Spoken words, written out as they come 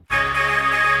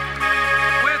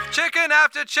chicken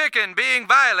after chicken being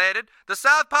violated, the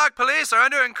South Park police are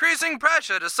under increasing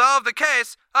pressure to solve the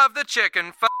case of the chicken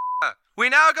f***er. We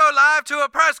now go live to a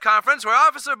press conference where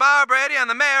Officer Bar Brady and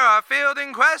the mayor are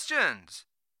fielding questions.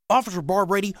 Officer Bar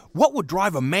Brady, what would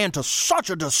drive a man to such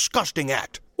a disgusting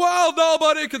act? Well,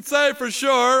 nobody can say for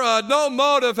sure. No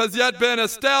motive has yet been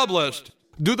established.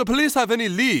 Do the police have any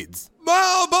leads?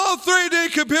 Well, both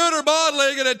 3D computer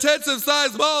modeling and intensive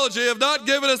seismology have not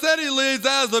given us any leads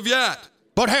as of yet.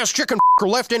 But has chicken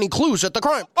left any clues at the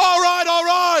crime? All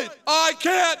right. I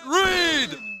can't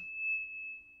read.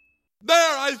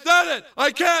 There, I said it.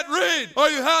 I can't read. Are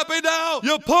you happy now?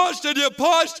 You pushed, and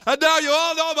now you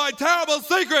all know my terrible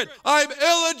secret. I'm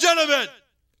illegitimate.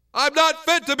 I'm not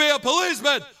fit to be a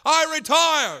policeman. I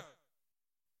retire.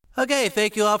 Okay,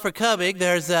 thank you all for coming.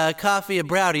 There's coffee and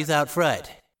brownies out front.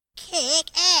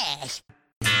 Kick ass.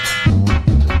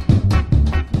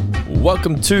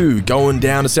 Welcome to Going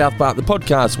Down to South Park, the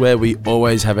podcast where we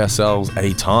always have ourselves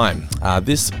a time.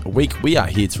 This week we are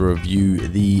here to review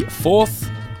the fourth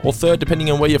or third, depending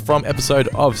on where you're from, episode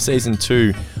of Season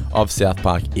 2 of South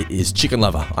Park. It is Chicken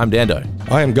Lover. I'm Dando.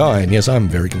 I am Guy, and yes, I'm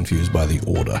very confused by the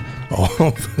order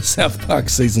of South Park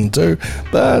Season 2,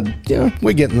 but,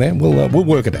 we're getting there. We'll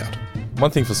work it out.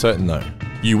 One thing for certain, though,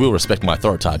 you will respect my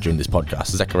authority during this podcast.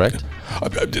 Is that correct?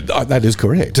 That is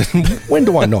correct. When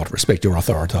do I not respect your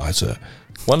authority, sir?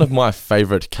 One of my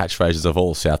favourite catchphrases of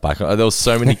all South Park. There was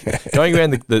so many going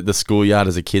around the schoolyard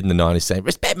as a kid in the 90s saying,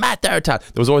 "Respect my authority."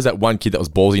 There was always that one kid that was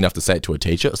ballsy enough to say it to a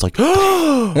teacher. It's like,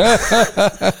 oh,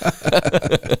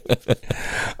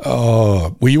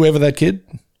 were you ever that kid?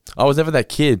 I was never that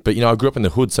kid, but I grew up in the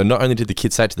hood, so not only did the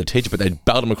kids say it to the teacher, but they'd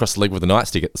belt him across the leg with a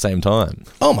nightstick at the same time.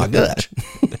 Oh my gosh.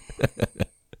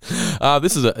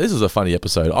 This is a funny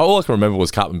episode. All I can remember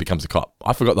was Cartman becomes a cop.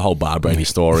 I forgot the whole Bar Brady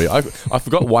story. I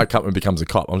forgot why Cartman becomes a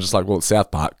cop. I'm just like, well, it's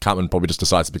South Park. Cartman probably just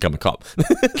decides to become a cop.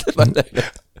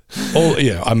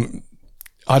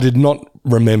 I did not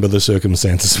remember the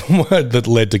circumstances that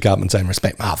led to Cartman saying,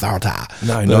 "Respect my authority."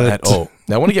 No, not at all.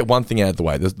 Now, I want to get one thing out of the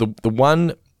way. There's the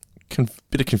one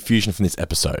bit of confusion from this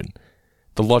episode,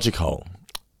 the logic hole.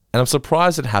 And I'm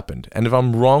surprised it happened. And if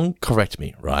I'm wrong, correct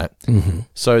me, right? Mm-hmm.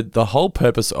 So the whole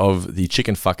purpose of the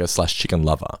chicken fucker / chicken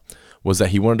lover was that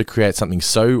he wanted to create something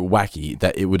so wacky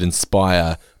that it would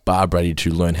inspire Bar Brady to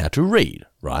learn how to read,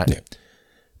 right? Yeah.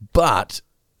 But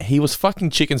he was fucking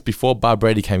chickens before Bar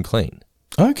Brady came clean.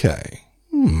 Okay.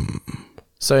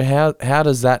 So how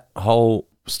does that whole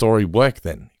story work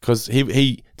then? Because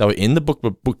they were in the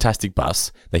booktastic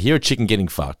bus. They hear a chicken getting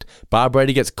fucked. Bar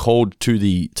Brady gets called to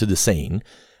the scene.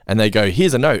 And they go,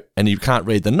 "Here's a note," and you can't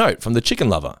read the note from the chicken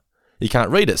lover. He can't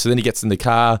read it. So then he gets in the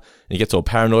car and he gets all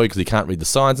paranoid because he can't read the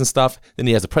signs and stuff. Then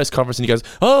he has a press conference and he goes,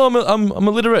 "Oh, I'm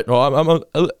illiterate, or I'm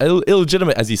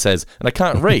illegitimate," as he says, and I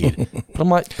can't read. But I'm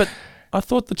like, but I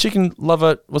thought the chicken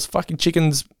lover was fucking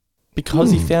chickens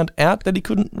because he found out that he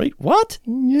couldn't read. What?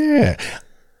 Yeah.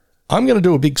 I'm going to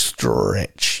do a big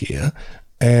stretch here.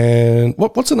 And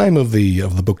what's the name of the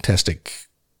booktastic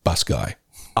bus guy?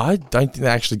 I don't think they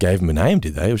actually gave him a name,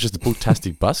 did they? It was just the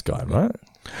booktastic bus guy, right?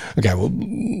 Okay, well,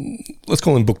 let's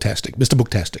call him Booktastic. Mr.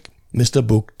 Booktastic. Mr.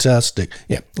 Booktastic.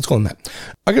 Yeah, let's call him that.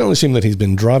 I can only assume that he's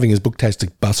been driving his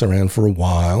Booktastic bus around for a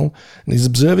while, and he's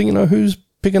observing, who's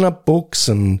picking up books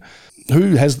and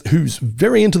who's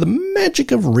very into the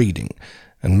magic of reading.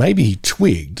 And maybe he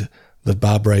twigged that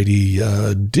Bar Brady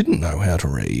didn't know how to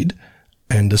read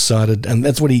and decided, and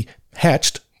that's what he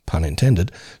hatched, pun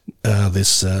intended,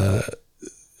 this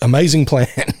amazing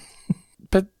plan.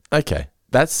 But okay,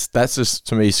 that's just,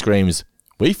 to me, screams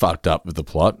we fucked up with the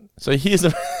plot. So here's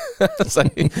a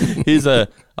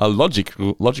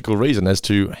logical reason as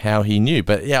to how he knew.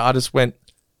 But yeah, I just went,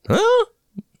 huh?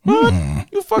 What?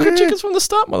 You fucking chickens from the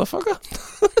start, motherfucker.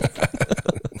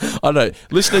 I don't know.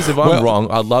 Listeners, if I'm wrong,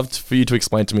 I'd love for you to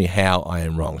explain to me how I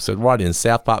am wrong. So write in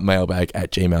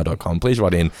southparkmailbag@gmail.com. Please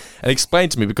write in and explain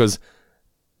to me, because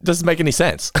it doesn't make any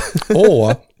sense.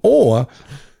 or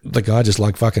the guy just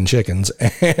liked fucking chickens,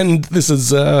 and this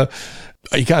is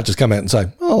you can't just come out and say,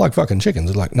 "Oh, I like fucking chickens."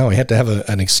 It's like, no, he had to have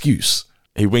an excuse.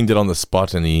 He winged it on the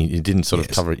spot, and he didn't sort of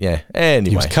cover it. Yeah.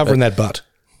 Anyway, he was covering that butt.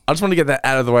 I just want to get that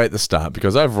out of the way at the start,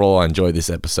 because overall I enjoyed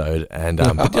this episode, and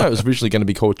but, it was originally going to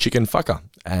be called Chicken Fucker,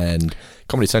 and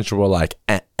Comedy Central were like,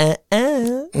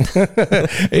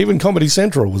 Even Comedy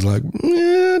Central was like,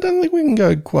 I don't think we can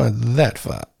go quite that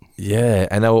far. Yeah,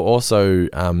 and they were also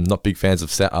not big fans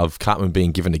of Cartman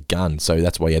being given a gun, so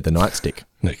that's why he had the nightstick.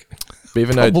 But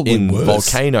even though in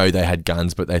Volcano they had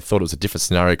guns, but they thought it was a different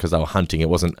scenario because they were hunting. It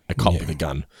wasn't a cop with a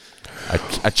gun.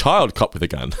 A child cop with a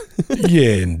gun.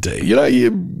 Yeah, indeed.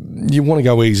 You want to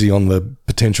go easy on the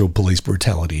potential police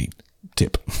brutality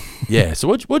tip. Yeah. So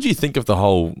what do you think of the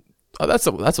whole? That's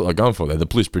what they're going for there. The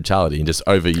police brutality and just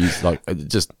overuse, like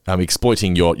just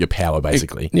exploiting your power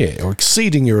basically. Yeah, or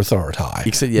exceeding your authority.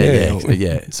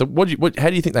 Yeah. So how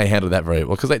do you think they handled that very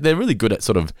well? Because they're really good at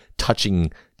sort of touchy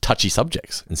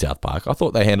subjects in South Park. I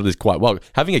thought they handled this quite well.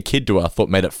 Having a kid do it, I thought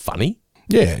made it funny.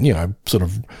 Yeah, sort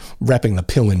of wrapping the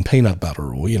pill in peanut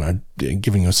butter or,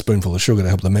 giving a spoonful of sugar to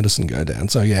help the medicine go down.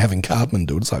 So, yeah, having Cartman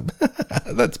do it, it's like,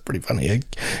 that's pretty funny.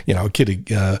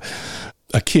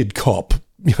 A kid cop,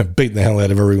 beating the hell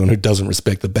out of everyone who doesn't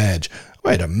respect the badge.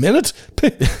 Wait a minute.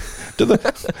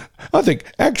 I think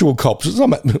actual cops,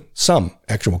 some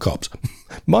actual cops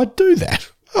might do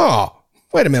that. Oh,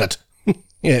 wait a minute.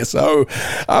 Yeah, so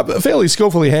fairly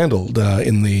skillfully handled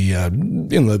in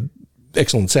the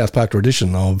excellent South Park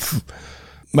tradition of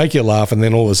make you laugh and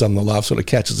then all of a sudden the laugh sort of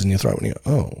catches in your throat and you go,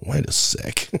 oh, wait a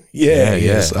sec.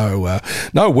 Yeah. So,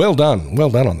 no, well done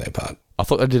on their part. I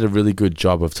thought they did a really good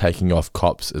job of taking off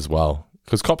Cops as well,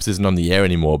 because Cops isn't on the air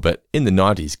anymore, but in the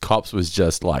 90s, Cops was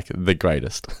just like the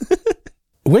greatest.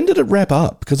 When did it wrap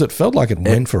up? Because it felt like it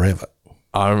went forever.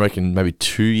 I reckon maybe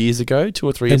 2 years ago, 2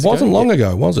 or 3 years ago. It wasn't long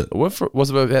ago, was it? It was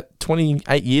about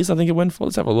 28 years, I think it went for.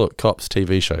 Let's have a look. Cops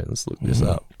TV show. Let's look this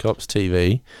up. Cops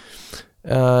TV.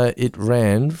 It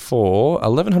ran for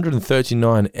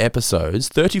 1,139 episodes,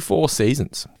 34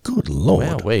 seasons. Good Lord.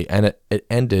 Wowee. And it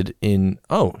ended in...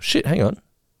 Oh, shit, hang on.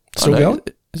 Still going?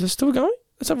 Is it still going?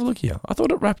 Let's have a look here. I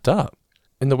thought it wrapped up.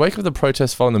 In the wake of the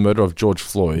protests following the murder of George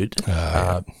Floyd...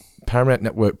 Paramount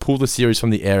Network pulled the series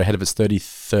from the air ahead of its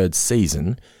 33rd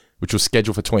season, which was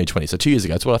scheduled for 2020. So 2 years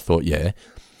ago, that's what I thought, yeah.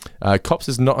 Cops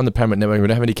is not on the Paramount Network. We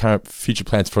don't have any current future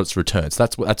plans for its return. So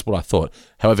that's what I thought.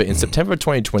 However, in September of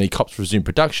 2020, Cops resumed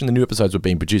production. The new episodes were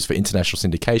being produced for international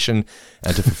syndication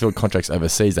and to fulfill contracts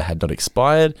overseas that had not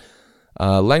expired.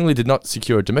 Langley did not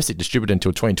secure a domestic distributor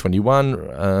until 2021.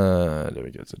 There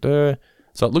we go.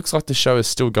 So it looks like the show is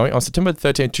still going. On September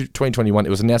 13, 2021, it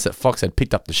was announced that Fox had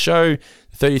picked up the show.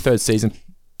 The 33rd season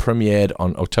premiered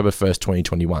on October 1st,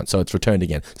 2021. So it's returned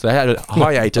again. So they had a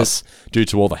hiatus due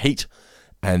to all the heat.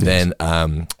 And then,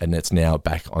 and it's now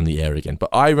back on the air again.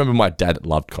 But I remember my dad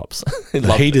loved Cops.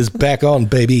 The heat is back on,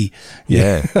 baby.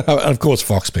 Yeah. Of course,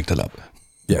 Fox picked it up.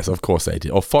 Yes, of course they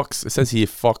did. Or Fox, it says here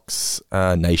Fox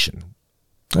Nation.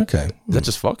 Okay. Is that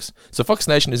just Fox? So Fox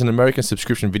Nation is an American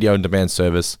subscription video on demand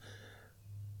service.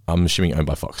 I'm assuming owned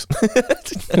by Fox. But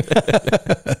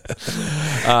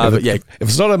yeah, if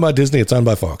it's not owned by Disney, it's owned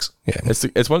by Fox. Yeah,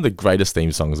 it's one of the greatest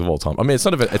theme songs of all time. I mean, it's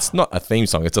not a theme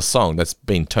song; it's a song that's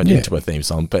been turned into a theme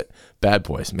song. But Bad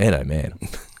Boys, man, oh man,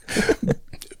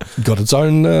 got its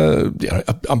own.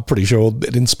 I'm pretty sure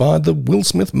it inspired the Will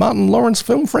Smith Martin Lawrence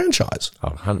film franchise.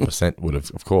 100% would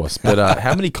have, of course. But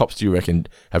how many cops do you reckon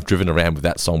have driven around with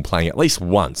that song playing at least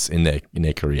once in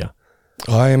their career?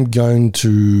 I am going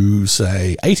to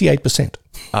say 88%.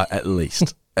 At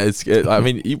least. I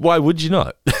mean, why would you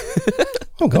not?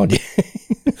 Oh, God, yeah.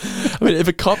 I mean, if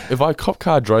a cop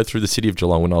car drove through the city of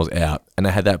Geelong when I was out and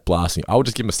they had that blasting, I would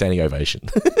just give them a standing ovation.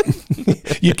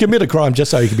 You'd commit a crime just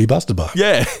so you could be busted by.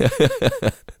 Yeah.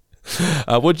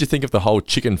 What did you think of the whole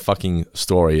chicken fucking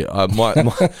story?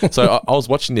 So I was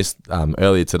watching this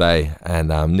earlier today, and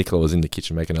Nicola was in the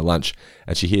kitchen making her lunch,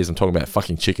 and she hears I'm talking about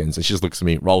fucking chickens, and she just looks at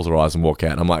me, rolls her eyes, and walk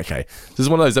out. And I'm like, okay, this is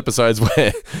one of those episodes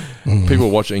where people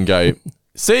watch it and go,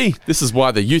 see, this is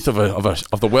why the youth of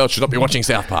the world should not be watching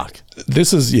South Park.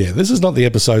 This is not the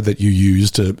episode that you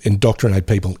use to indoctrinate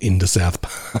people into South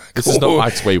Park. This is not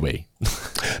Mike's Wee Wee.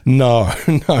 No.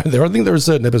 I think there are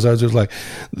certain episodes where it's like,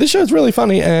 this show's really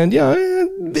funny and,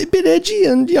 a bit edgy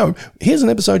and, here's an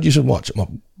episode you should watch.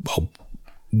 I'll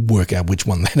work out which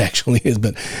one that actually is.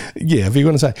 But, yeah, if you're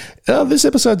going to say, this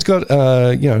episode's got,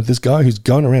 this guy who's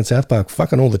going around South Park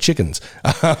fucking all the chickens.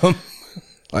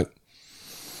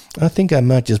 I think I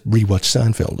might just rewatch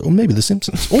Seinfeld or maybe The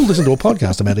Simpsons or listen to a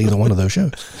podcast about either one of those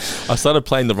shows. I started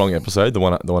playing the wrong episode, the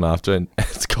one after, and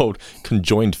it's called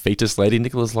Conjoined Fetus Lady.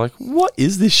 Nicola's like, what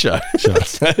is this show?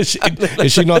 Is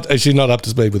she not up to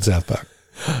speed with South Park?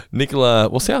 Nicola,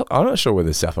 I'm not sure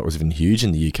whether South Park was even huge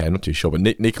in the UK. I'm not too sure, but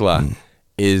Nicola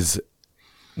is,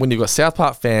 when you've got South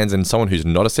Park fans and someone who's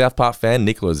not a South Park fan,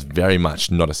 Nicola is very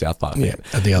much not a South Park fan. Yeah,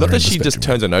 at the other not that end she of the just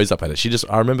spectrum. turns her nose up at it.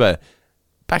 I remember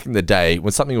back in the day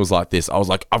when something was like this, I was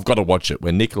like, I've got to watch it.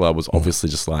 When Nicola was obviously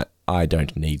just like, I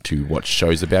don't need to watch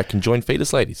shows about conjoined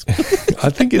fetus ladies. I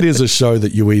think it is a show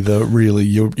that you either really,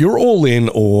 you're all in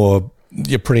or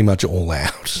you're pretty much all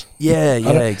out. Yeah,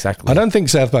 exactly. I don't think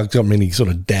South Park's got many sort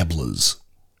of dabblers.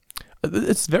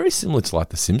 It's very similar to like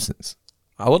The Simpsons.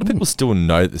 A lot of people still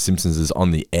know that The Simpsons is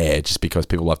on the air just because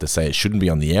people like to say it shouldn't be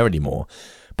on the air anymore.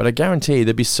 But I guarantee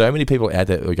there'd be so many people out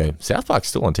there that would go, South Park's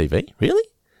still on TV? Really?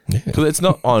 Yeah. Because it's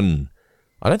not on,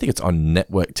 I don't think it's on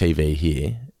network TV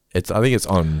here. I think it's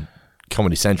on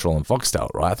Comedy Central and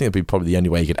Foxtel, right? I think it'd be probably the only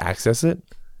way you could access it.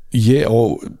 Yeah,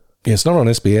 it's not on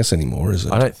SBS anymore, is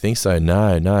it? I don't think so,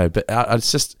 no. But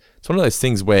it's one of those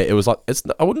things where it was like,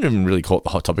 I wouldn't even really call it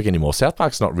the hot topic anymore. South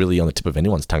Park's not really on the tip of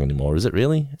anyone's tongue anymore, is it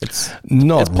really? It's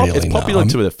popular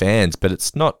to the fans, but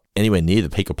it's not anywhere near the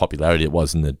peak of popularity it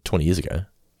was in the 20 years ago.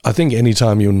 I think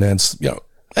anytime you announce,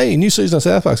 hey, new season of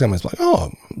South Park coming, it's like,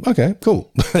 oh, okay,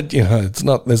 cool. But,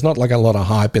 there's not like a lot of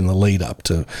hype in the lead up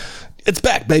to, it's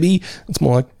back, baby. It's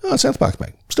more like, oh, South Park's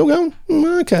back. Still going?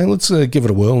 Okay, let's give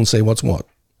it a whirl and see what's what.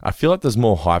 I feel like there's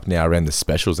more hype now around the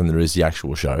specials than there is the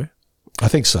actual show. I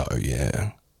think so,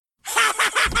 yeah.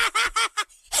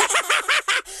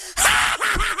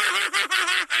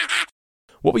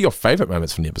 What were your favourite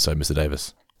moments from the episode, Mr.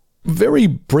 Davis? Very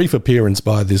brief appearance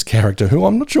by this character, who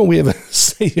I'm not sure we ever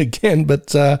see again, but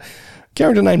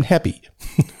character named Happy.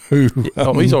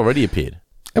 He's already appeared.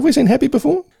 Have we seen Happy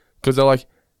before? Because they're like,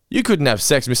 you couldn't have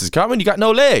sex, Mrs. Cartman, you got no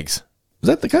legs. Is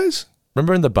that the case?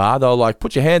 Remember in the bar, they were like,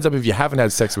 put your hands up if you haven't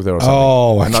had sex with her or something.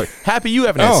 Oh. And like, Happy, you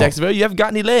haven't had sex with her, you haven't got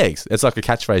any legs. It's like a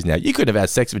catchphrase now. You couldn't have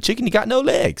had sex with a chicken, you got no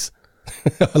legs.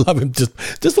 I love him. Just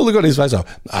the look on his face.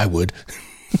 I would.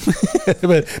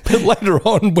 but later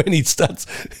on, when he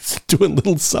starts doing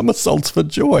little somersaults for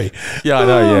joy. Yeah, I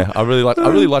know, yeah. I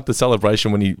really liked the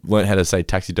celebration when he learned how to say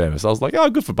taxidermist. I was like, oh,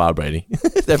 good for Bar Brady.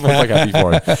 Everyone's like happy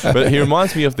for him. But he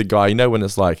reminds me of the guy, when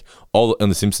it's like, on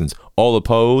The Simpsons, all the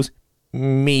pose,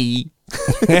 me.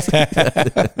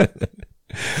 A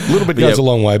little bit goes a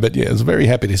long way, but yeah, I was very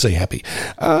happy to see Happy.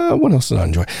 What else did I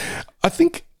enjoy? I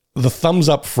think the thumbs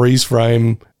up freeze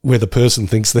frame where the person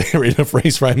thinks they're in a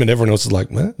freeze frame and everyone else is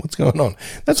like, what's going on?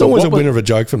 That's always a winner of a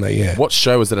joke for me, yeah. What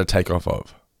show was that a takeoff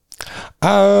of?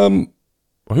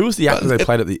 Who was the actor they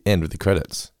played at the end with the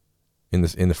credits in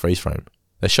the freeze frame?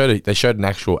 They showed an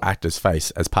actual actor's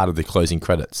face as part of the closing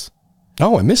credits.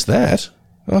 Oh, I missed that.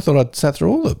 I thought I'd sat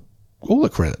through all the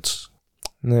credits.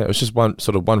 No, it was just one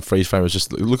freeze frame. It was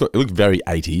just it looked very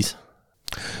 80s.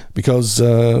 Because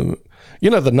the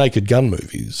Naked Gun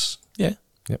movies. Yeah.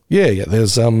 Yep. Yeah.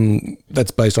 There's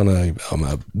that's based on a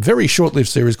very short-lived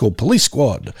series called Police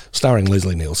Squad, starring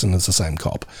Leslie Nielsen as the same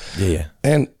cop. Yeah.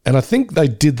 And I think they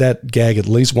did that gag at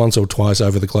least once or twice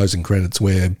over the closing credits,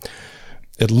 where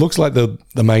it looks like the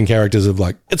main characters have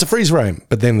like, it's a freeze frame,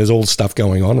 but then there's all stuff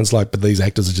going on. It's like, but these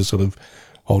actors are just sort of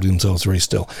holding themselves very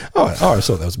still. Oh, I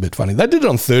thought that was a bit funny. They did it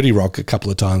on 30 Rock a couple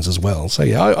of times as well. So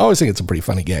yeah, I always think it's a pretty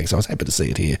funny gag. So I was happy to see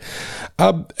it here.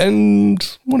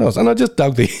 And what else? And I just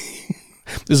dug this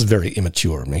is very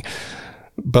immature of me,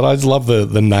 but I just love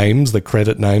the names, the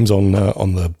credit names on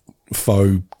the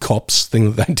faux cops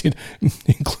thing that they did,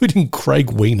 including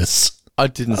Craig Weenus. I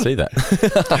didn't see that.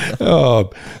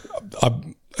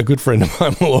 A good friend of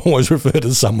mine will always refer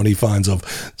to someone he finds of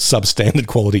substandard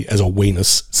quality as a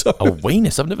weenus. So, a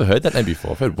weenus? I've never heard that name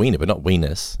before. I've heard wiener, but not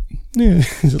weenus. Yeah,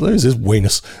 there's this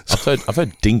weenus. I've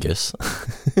heard dingus.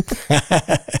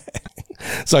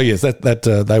 So yes,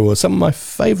 that they were some of my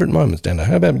favourite moments, Dando.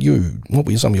 How about you? What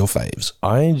were some of your faves?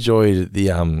 I enjoyed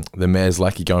the mayor's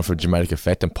lackey going for a dramatic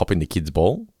effect and popping the kid's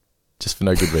ball just for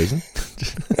no good reason.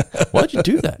 Why'd you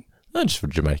do that? No, just for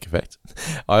dramatic effect.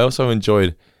 I also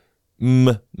enjoyed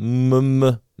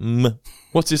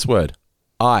what's this word?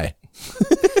 I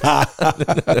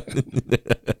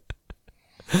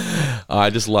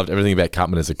just loved everything about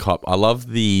Cartman as a cop. I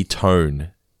love the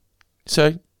tone.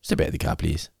 So, step out the car,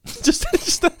 please. just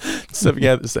stepping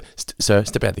out. Sir,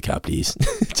 step out the car, please.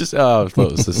 I thought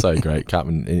it was just so great.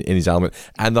 Cartman in his element,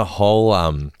 and the whole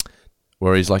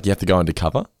where he's like, you have to go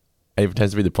undercover. He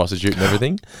pretends to be the prostitute and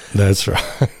everything. That's right.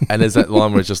 And there's that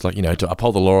line where it's just like, to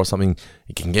uphold the law or something,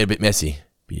 it can get a bit messy.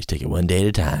 But you just take it one day at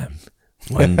a time.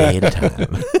 One day at a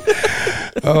time.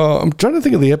 I'm trying to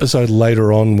think of the episode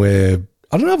later on where,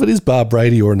 I don't know if it is Bar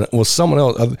Brady or someone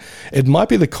else. It might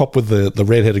be the cop with the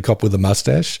red-headed cop with the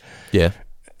mustache. Yeah.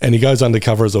 And he goes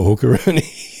undercover as a hooker and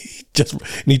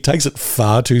he takes it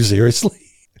far too seriously.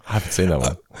 I haven't seen that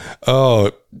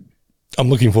one. I'm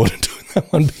looking forward to doing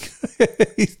that one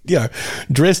because he's,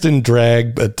 dressed in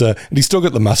drag, but and he's still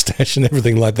got the mustache and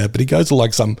everything like that. But he goes to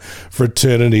like some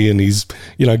fraternity and he's,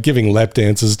 giving lap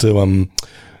dances to and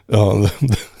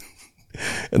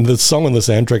the song on the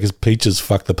soundtrack is Peaches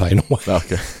Fuck the Pain Away.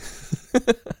 Okay.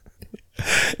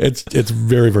 It's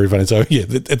very, very funny. So yeah,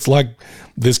 it's like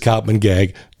this Cartman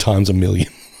gag times a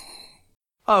million.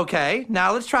 Okay,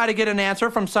 now let's try to get an answer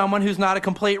from someone who's not a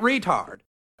complete retard.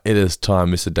 It is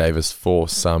time, Mr. Davis, for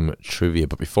some trivia.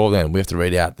 But before then, we have to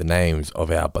read out the names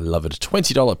of our beloved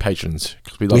 $20 patrons.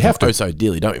 Because we love them so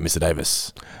dearly, don't we, Mr.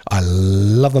 Davis? I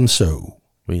love them so.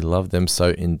 We love them so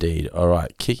indeed. All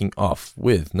right, kicking off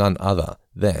with none other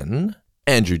than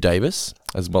Andrew Davis,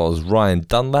 as well as Ryan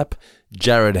Dunlap,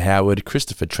 Jared Howard,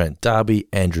 Christopher Trent Darby,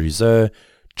 Andrew Zer,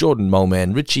 Jordan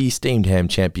Molman, Richie, Steamed Ham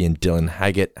Champion Dylan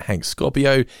Haggett, Hank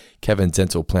Scorpio, Kevin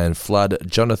Dental Plan Flood,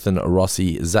 Jonathan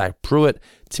Rossi, Zach Pruitt,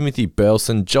 Timothy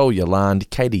Burleson, Joel Yolande,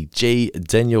 Katie G,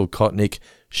 Daniel Kotnick,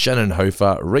 Shannon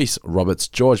Hofer, Reese Roberts,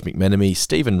 George McMenemy,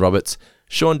 Stephen Roberts,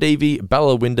 Sean Devey,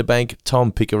 Bella Winterbank,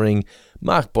 Tom Pickering,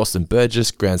 Mark Boston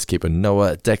Burgess, Groundskeeper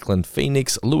Noah, Declan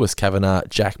Phoenix, Lewis Kavanagh,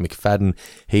 Jack McFadden,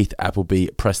 Heath Appleby,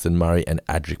 Preston Murray, and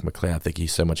Adric McLeod. Thank you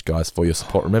so much, guys, for your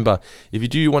support. Remember, if you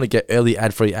do want to get early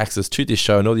ad-free access to this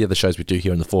show and all the other shows we do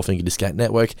here on the Four Finger Discount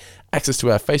Network, access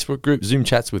to our Facebook group, Zoom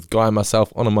chats with Guy and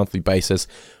myself on a monthly basis,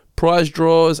 prize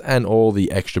draws, and all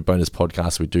the extra bonus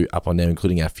podcasts we do up on there,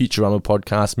 including our Futurama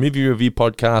podcast, movie review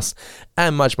podcasts,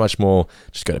 and much, much more.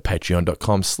 Just go to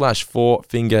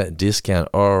patreon.com/4fingerdiscount.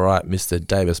 All right, Mr.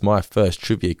 Davis, my first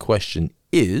trivia question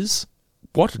is,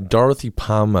 what Dorothy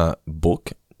Palmer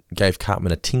book gave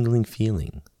Cartman a tingling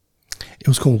feeling? It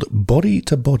was called Body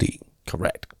to Body.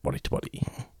 Correct, Body to Body.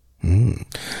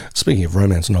 Speaking of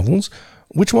romance novels,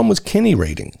 which one was Kenny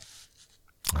reading?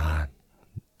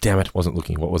 Damn it, wasn't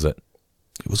looking. What was it?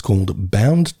 It was called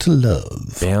Bound to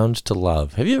Love. Bound to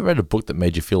Love. Have you ever read a book that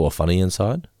made you feel all funny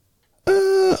inside?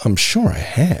 I'm sure I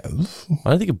have. I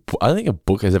don't think a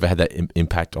book has ever had that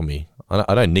impact on me.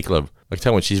 I know Nicola, I can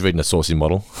tell when she's reading a saucy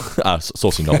novel,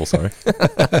 sorry.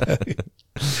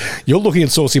 You're looking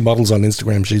at saucy models on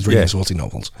Instagram, she's reading saucy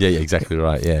novels. Yeah, exactly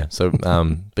right, yeah. So,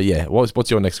 but yeah, what's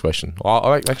your next question?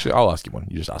 I'll ask you one.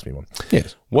 You just asked me one.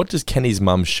 Yes. What does Kenny's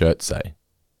mum's shirt say?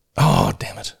 Oh,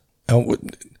 damn it.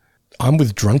 I'm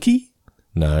with Drunky?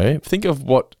 No. Think of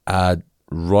what Todd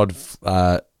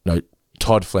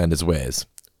Flanders wears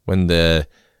when the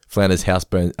Flanders house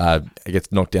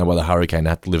gets knocked down by the hurricane and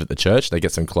have to live at the church. They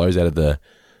get some clothes out of the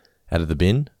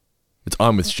bin. It's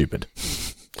I'm with stupid.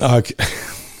 Okay.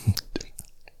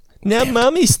 Now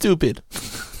Mummy's stupid.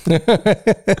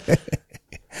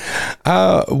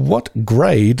 What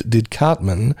grade did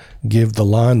Cartman give The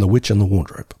Lion, the Witch, and the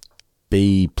Wardrobe?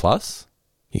 B+?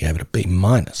 He gave it a B-.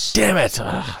 Damn it.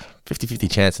 50-50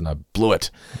 chance and I blew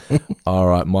it. All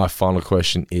right, my final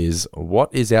question is, what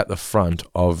is out the front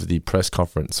of the press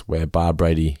conference where Bar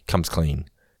Brady comes clean?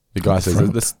 The guy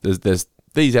says, there's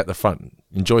these out the front.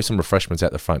 Enjoy some refreshments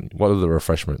out the front. What are the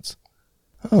refreshments?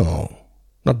 Oh,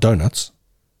 not donuts.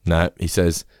 No, he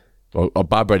says,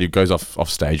 Bar Brady goes off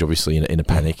stage, obviously, in a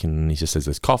panic, and he just says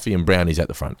there's coffee and brownies out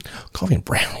the front. Coffee and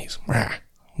brownies.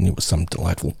 And it was some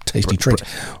delightful, tasty treat.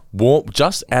 Warm,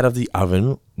 just out of the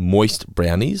oven, moist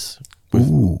brownies.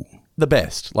 Ooh. The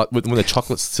best. Like when the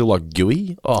chocolate's still like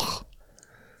gooey. Oh.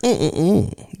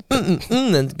 And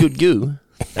good goo.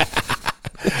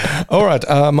 All right,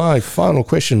 my final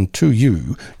question to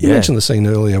you. You mentioned the scene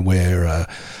earlier where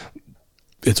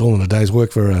it's all in a day's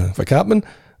work for Cartman.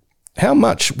 How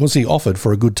much was he offered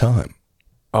for a good time?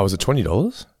 Oh, was it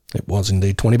 $20? It was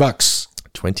indeed $20.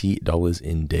 $20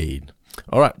 indeed.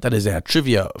 All right, that is our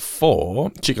trivia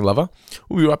for Chicken Lover.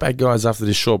 We'll be right back, guys, after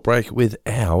this short break with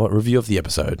our review of the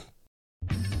episode.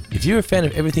 If you're a fan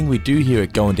of everything we do here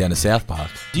at Going Down to South Park,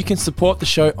 you can support the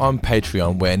show on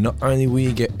Patreon, where not only will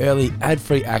you get early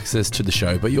ad-free access to the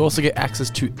show, but you also get access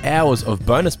to hours of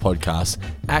bonus podcasts,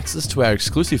 access to our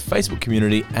exclusive Facebook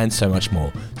community, and so much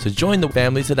more. So join the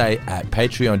family today at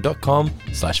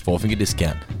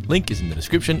patreon.com/4fingerdiscount. Link is in the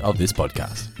description of this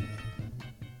podcast.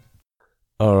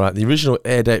 All right, the original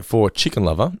air date for Chicken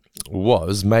Lover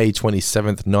was May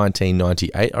 27th,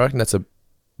 1998. I reckon that's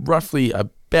roughly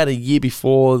about a year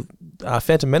before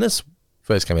Phantom Menace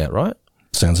first came out, right?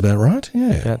 Sounds about right,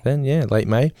 yeah. About then, yeah, late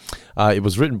May. It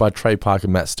was written by Trey Parker,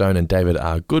 Matt Stone, and David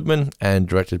R. Goodman, and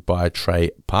directed by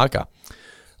Trey Parker.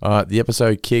 The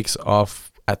episode kicks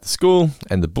off at the school,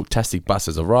 and the Booktastic bus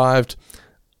has arrived.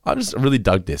 I just really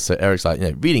dug this. So Eric's like,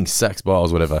 reading sucks,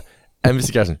 balls, whatever. And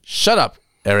Mr. Garrison, shut up,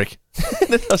 Eric.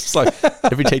 I was just like,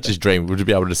 every teacher's dream would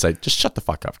be able to say, just shut the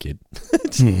fuck up, kid.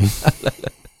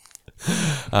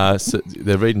 So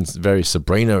they're reading very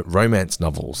Sabrina romance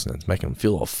novels, and it's making them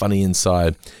feel all funny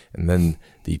inside. And then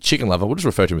the Chicken Lover, we'll just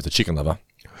refer to him as the Chicken Lover,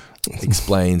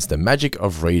 explains the magic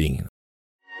of reading.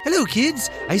 Hello,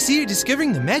 kids. I see you're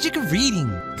discovering the magic of reading.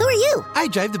 Who are you? I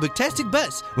drive the Booktastic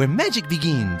bus, where magic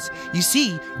begins. You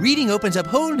see, reading opens up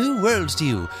whole new worlds to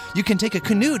you. You can take a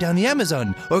canoe down the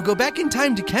Amazon, or go back in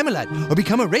time to Camelot, or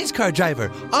become a race car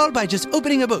driver, all by just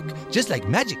opening a book. Just like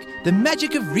magic, the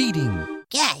magic of reading.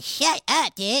 Gosh, shut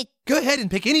up, dude. Go ahead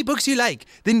and pick any books you like.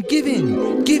 Then give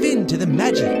in to the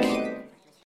magic.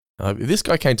 If this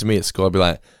guy came to me at school, I'd be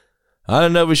like, I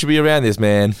don't know if we should be around this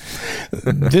man.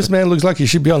 This man looks like he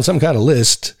should be on some kind of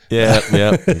list. Yeah,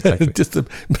 exactly.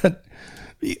 But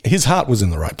his heart was in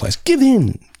the right place. Give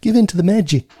in to the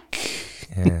magic.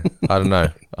 Yeah, I don't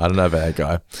know about that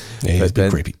guy. Yeah, he's a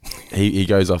bit creepy. He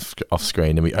goes off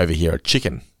screen and we overhear a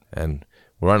chicken and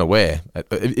we're unaware.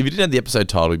 If you didn't have the episode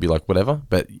title, we'd be like, whatever.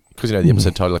 But because you know the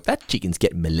episode title, like, that chicken's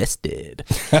getting molested.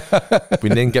 We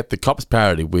then get the cops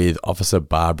parody with Officer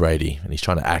Bar Brady, and he's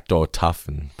trying to act all tough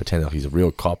and pretend like he's a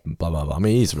real cop and blah, blah, blah. I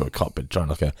mean, he's a real cop, but trying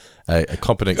like a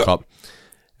competent cop.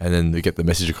 And then we get the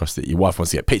message across that your wife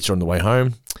wants to get pizza on the way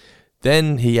home.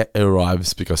 Then he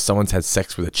arrives because someone's had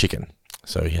sex with a chicken.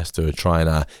 So he has to try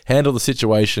and handle the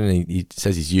situation. And he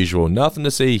says his usual, nothing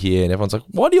to see here. And everyone's like,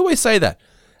 why do you always say that?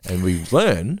 And we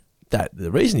learn that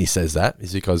the reason he says that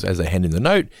is because as they hand him the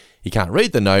note, he can't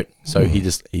read the note. So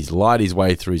he's lied his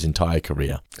way through his entire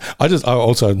career. I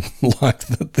also liked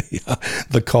that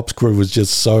the cops crew was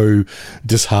just so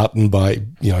disheartened by,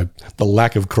 the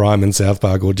lack of crime in South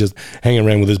Park, or just hanging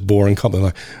around with this boring cop. They're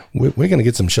like, we're going to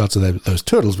get some shots of those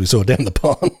turtles we saw down the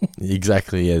pond.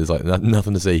 Exactly. Yeah. There's like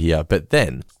nothing to see here. But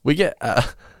then we get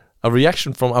a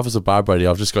reaction from Officer Bar Brady.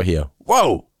 I've just got here.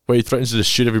 Whoa. Where he threatens to just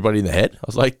shoot everybody in the head. I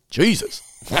was like, Jesus.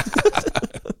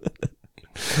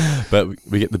 But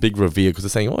we get the big reveal because they're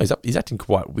saying, he's acting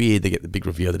quite weird. They get the big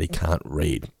reveal that he can't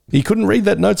read. He couldn't read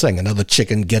that note saying, another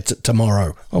chicken gets it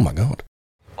tomorrow. Oh, my God.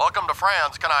 Welcome to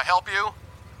France. Can I help you?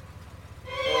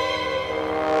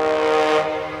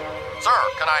 Sir,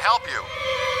 can I help you?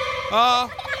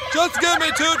 Just give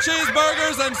me 2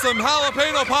 cheeseburgers and some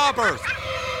jalapeno poppers.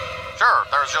 Sure,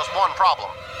 there's just one problem.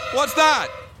 What's that?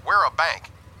 We're a bank.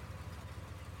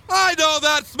 I know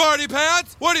that, smarty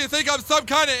pants. What do you think, I'm some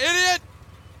kind of idiot?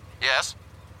 Yes.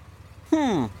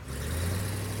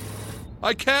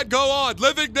 I can't go on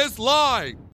living this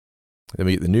lie. Then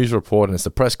we get the news report, and it's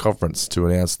a press conference to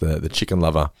announce the chicken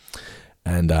lover.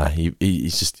 And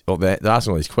he's just they're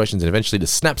asking all these questions, and eventually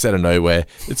just snaps out of nowhere.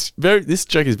 This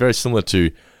joke is very similar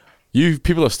to, you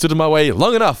people have stood in my way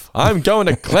long enough. I'm going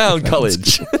to clown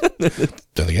college.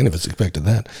 Don't think any of us expected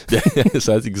that. Yeah,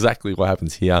 so that's exactly what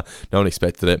happens here. No one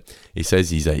expected it. He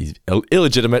says he's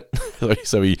illegitimate,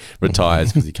 so he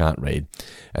retires because he can't read.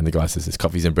 And the guy says there's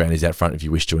coffees and brownies out front if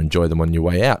you wish to enjoy them on your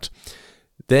way out.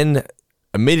 Then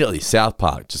immediately South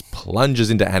Park just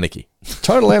plunges into anarchy.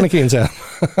 Total anarchy in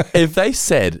South. If they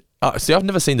said, see, I've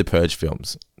never seen the Purge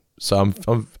films. So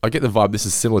I get the vibe this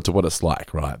is similar to what it's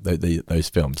like, right? Those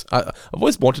films. I've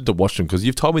always wanted to watch them because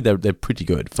you've told me they're pretty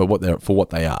good for what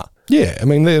they are. Yeah, I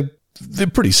mean they're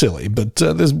pretty silly, but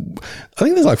I think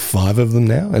there's like 5 of them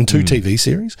now and 2 TV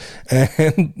series,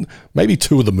 and maybe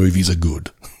 2 of the movies are good.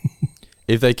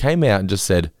 If they came out and just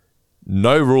said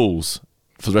no rules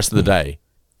for the rest of the day,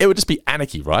 it would just be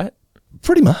anarchy, right?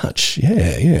 Pretty much,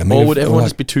 yeah. I mean, or would everyone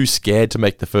just be too scared to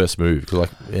make the first move? Because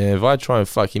if I try and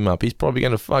fuck him up, he's probably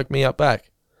going to fuck me up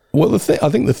back. Well, I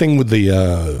think the thing with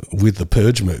the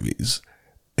Purge movies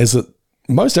is that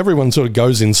most everyone sort of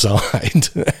goes inside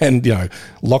and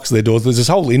locks their doors. There's this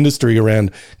whole industry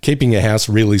around keeping your house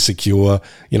really secure.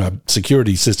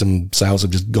 Security system sales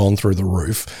have just gone through the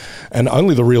roof, and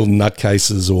only the real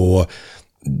nutcases or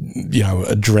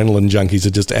adrenaline junkies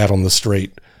are just out on the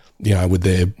street. With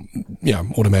their,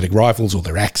 automatic rifles or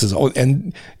their axes.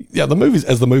 And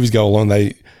the movies go along,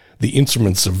 the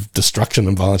instruments of destruction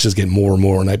and violence just get more and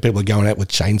more, and people are going out with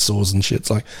chainsaws and shit. It's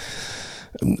like,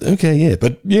 okay, yeah.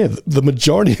 But yeah, the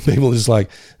majority of people is like,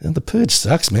 the Purge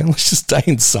sucks, man. Let's just stay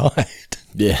inside.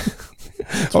 Yeah.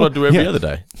 That's what I do every other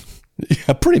day.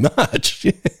 Yeah, pretty much.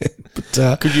 Yeah.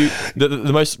 But could you,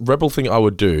 the most rebel thing I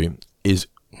would do is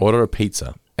order a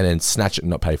pizza and then snatch it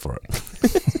and not pay for it.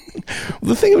 Well,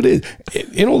 the thing of it is,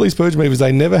 in all these Purge movies,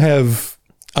 they never have.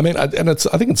 I mean, I think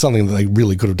it's something that they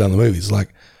really could have done in the movies.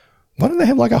 Like, why don't they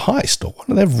have like a heist, or why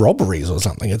don't they have robberies or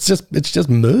something? It's just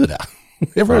murder.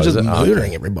 Everyone's just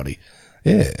murdering everybody.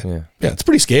 Yeah. It's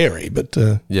pretty scary, but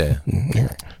yeah.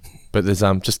 But there's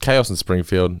just chaos in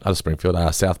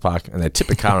South Park, and they tip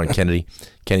a car on Kennedy.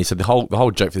 Kenny said the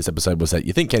whole joke for this episode was that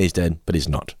you think Kenny's dead, but he's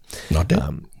not. Not dead.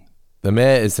 The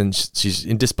mayor she's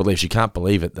in disbelief. She can't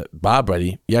believe it that Bar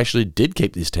Brady, he actually did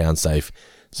keep this town safe.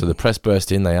 So the press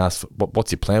burst in. They asked,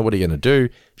 what's your plan? What are you going to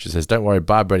do? She says, don't worry,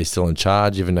 Bar Brady's still in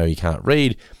charge, even though he can't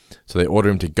read. So they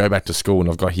order him to go back to school. And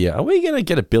I've got here, are we going to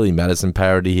get a Billy Madison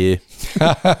parody here?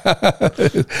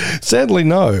 Sadly,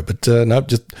 no. But no,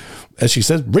 just as she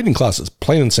says, reading classes,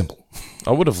 plain and simple.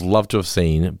 I would have loved to have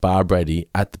seen Bar Brady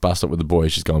at the bus stop with the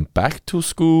boys. She's going, back to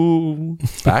school,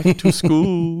 back to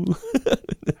school.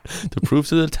 To prove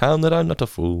to the town that I'm not a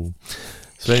fool.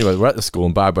 So anyway, we're at the school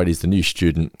and Barbrady's the new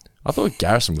student. I thought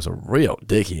Garrison was a real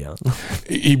dick here.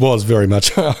 He was very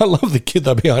much. I love the kid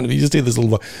though behind him. You just hear this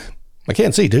little voice. I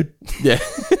can't see, dude. Yeah.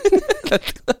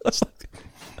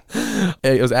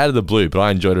 It was out of the blue, but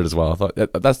I enjoyed it as well. I thought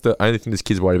that's the only thing this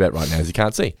kid's worried about right now is he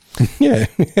can't see. Yeah,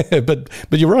 but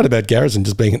you're right about Garrison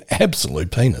just being an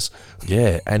absolute penis.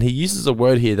 Yeah, and he uses a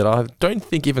word here that I don't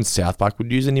think even South Park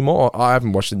would use anymore. I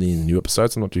haven't watched any of the new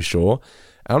episodes, I'm not too sure.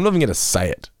 And I'm not even going to say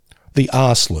it. The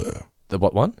R slur. The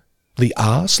what one? The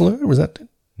R slur? Was that?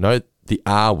 No, the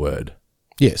R word.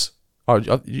 Yes. Oh,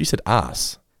 you said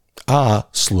arse. R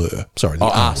slur. Sorry, the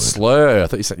R R word. slur. I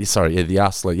thought you said, sorry, yeah, the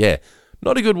R slur. Yeah,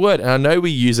 not a good word. And I know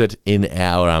we use it in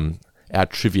our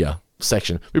trivia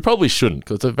section. We probably shouldn't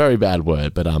because it's a very bad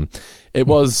word, but it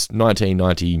was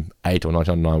 1998 or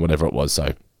 1999, whatever it was.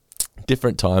 So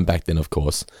different time back then, of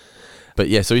course. But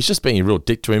yeah, so he's just being a real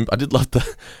dick to him. I did love the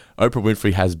Oprah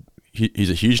Winfrey he's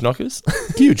a huge knockers.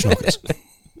 Huge knockers.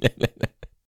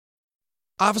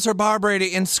 Officer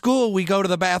Barbrady, in school we go to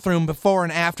the bathroom before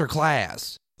and after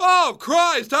class. Oh,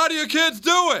 Christ, how do you kids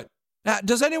do it? Now,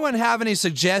 does anyone have any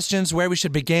suggestions where we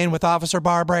should begin with Officer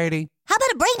Barbrady? How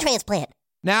about a brain transplant?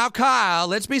 Now, Kyle,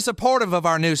 let's be supportive of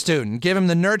our new student. Give him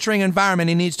the nurturing environment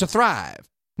he needs to thrive.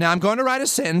 Now, I'm going to write a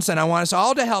sentence, and I want us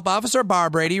all to help Officer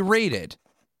Barbrady read it.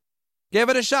 Give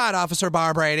it a shot, Officer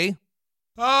Barbrady.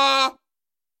 Bzz,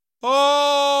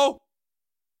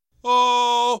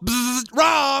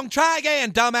 wrong! Try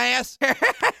again, dumbass!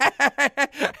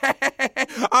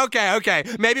 Okay.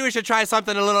 Maybe we should try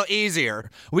something a little easier.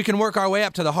 We can work our way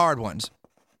up to the hard ones.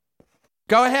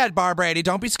 Go ahead, Barbrady.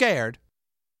 Don't be scared.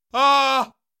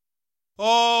 Bzz,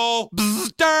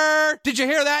 Did you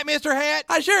hear that, Mr. Hat?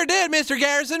 I sure did, Mr.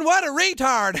 Garrison. What a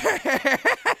retard.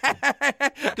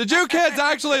 Did you kids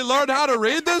actually learn how to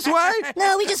read this way?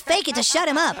 No, we just fake it to shut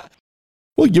him up.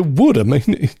 Well, you would. I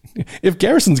mean, if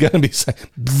Garrison's going to be saying,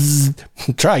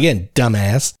 bzz, try again,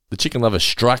 dumbass. The chicken lover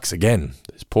strikes again.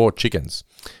 Those poor chickens.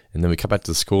 And then we come back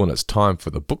to the school and it's time for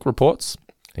the book reports.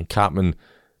 And Cartman,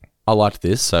 I liked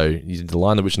this. So you did The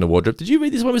Lion, the Witch, and the Wardrobe. Did you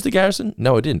read this one, Mr. Garrison?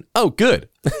 No, I didn't. Oh, good.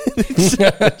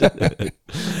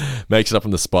 Makes it up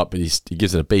on the spot, but he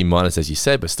gives it a B- as you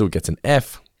said, but still gets an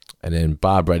F. And then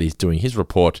Barbrady's doing his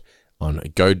report on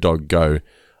Go Dog Go.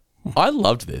 I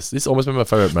loved this. This almost one of my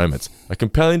favourite moments. A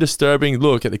compelling, disturbing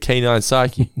look at the canine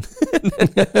psyche.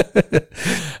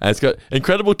 And it's got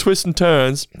incredible twists and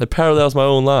turns that parallels my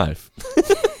own life.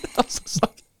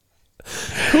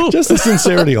 Cool. Just the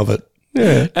sincerity of it.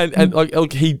 Yeah. And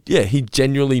like he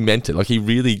genuinely meant it. Like he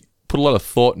really put a lot of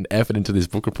thought and effort into this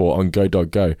book report on Go Dog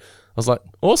Go. I was like,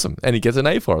 awesome. And he gets an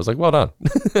A for it. I was like, well done.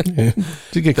 Yeah. Did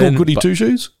he get called Goody Two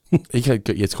Shoes?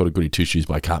 It's called a Goody Two Shoes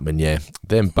by Cartman, yeah.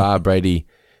 Then Barbrady,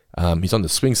 he's on the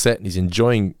swing set and he's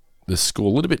enjoying the school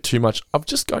a little bit too much. I've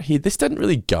just got here, this didn't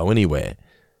really go anywhere.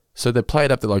 So they play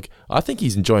it up, they're like, I think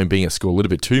he's enjoying being at school a little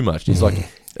bit too much. And he's like,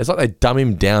 it's like they dumb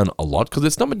him down a lot because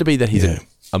it's not meant to be that he's a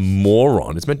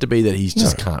moron. It's meant to be that he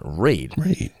just can't read.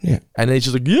 Yeah. And then he's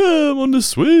just like, yeah, I'm on the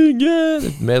swing, yeah.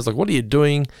 The mayor's like, what are you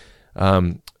doing?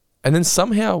 And then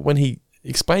somehow when he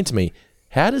explained to me,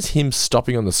 how does him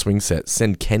stopping on the swing set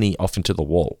send Kenny off into the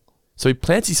wall? So he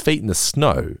plants his feet in the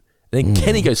snow, and then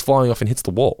Kenny goes flying off and hits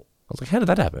the wall. I was like, how did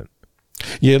that happen?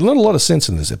 Yeah, not a lot of sense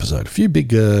in this episode. A few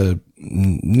big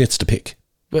nits to pick.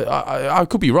 But I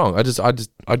could be wrong. I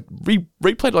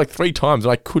replayed it like 3 times,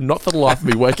 and I could not for the life of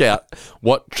me work out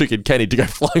what triggered Kenny to go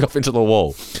flying off into the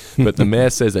wall. But the mayor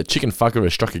says that chicken fucker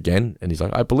has struck again, and he's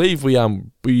like, I believe we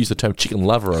use the term chicken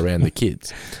lover around the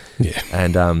kids. Yeah.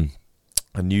 And a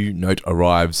new note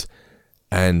arrives,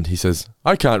 and he says,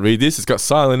 I can't read this. It's got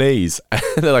silent E's. And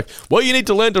they're like, well, you need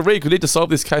to learn to read. We need to solve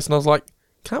this case. And I was like,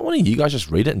 can't one of you guys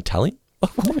just read it and tell him?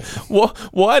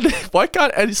 Why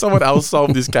can't someone else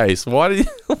solve this case? I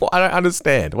don't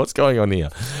understand what's going on here.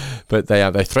 But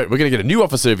they threaten, we're going to get a new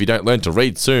officer if you don't learn to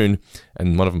read soon.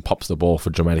 And one of them pops the ball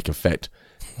for dramatic effect.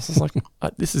 I was like,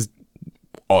 this is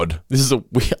odd. This is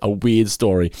a weird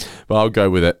story, but I'll go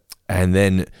with it. And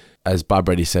then, as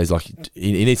Barbrady says, like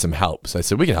he needs some help. So I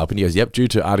said, we can help. And he goes, yep, due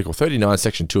to Article 39,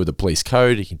 Section 2 of the Police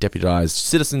Code, he can deputise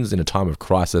citizens in a time of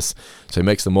crisis. So he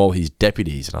makes them all his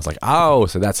deputies. And I was like, oh,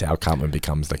 so that's how Cartman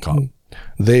becomes the cop.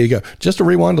 There you go. Just to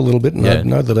rewind a little bit, and I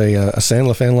know that a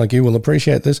Sandler fan like you will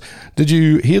appreciate this. Did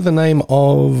you hear the name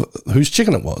of whose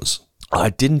chicken it was?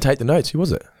 I didn't take the notes. Who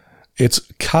was it? It's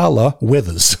Carla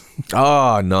Weathers.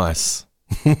 Oh, nice.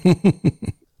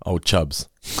 Old Chubbs.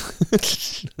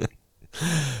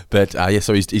 But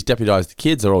so he's deputised the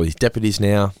kids. They're all his deputies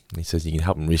now. He says he can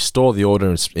help them restore the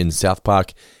order in South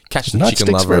Park, catch the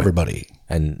chicken lover for everybody,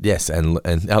 And yes, and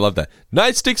I love that.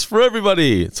 Nightsticks for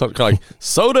everybody. It's kind of like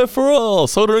soda for all,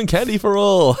 soda and candy for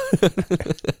all.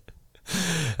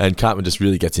 And Cartman just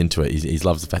really gets into it. He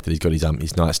loves the fact that he's got his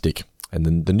nightstick. And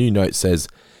then the new note says,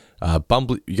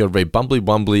 Bumbly, you got to read Bumbly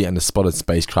Wumbly and the Spotted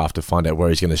Spacecraft to find out where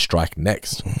he's going to strike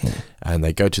next. And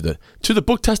they go to the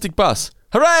Booktastic bus.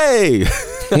 Hooray!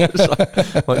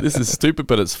 like this is stupid,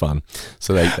 but it's fun.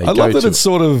 So they I love that it's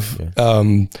sort of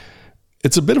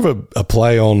it's a bit of a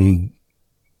play on,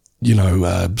 you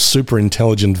know, super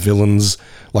intelligent villains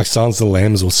like Silence of the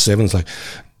Lambs or Seven. It's like,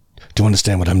 to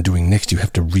understand what I'm doing next, you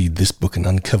have to read this book and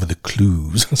uncover the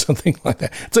clues or something like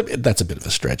that. That's a bit of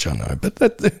a stretch, I know, but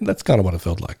that's kind of what it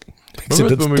felt like.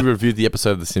 Remember when we reviewed the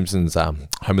episode of The Simpsons, Home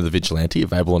of the Vigilante,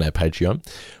 available on our Patreon,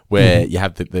 where you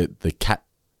have the cat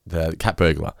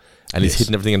burglar, and he's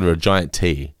hidden everything under a giant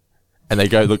T, and they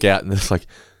go look out, and it's like,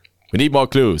 we need more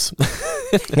clues.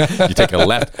 You take a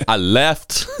left.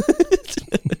 Left.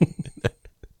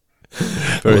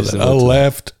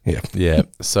 Yeah.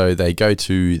 So they go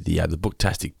to the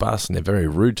Booktastic bus, and they're very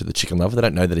rude to the chicken lover. They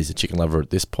don't know that he's a chicken lover at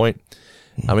this point.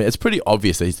 I mean, it's pretty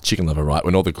obvious that he's a chicken lover, right?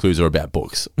 When all the clues are about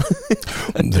books.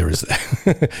 There is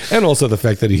that. And also the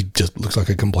fact that he just looks like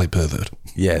a complete pervert.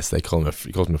 Yes, they call him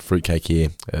a fruitcake here.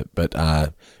 But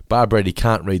Bar Brady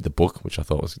can't read the book, which I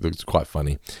thought was quite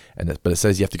funny. But it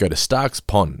says you have to go to Stark's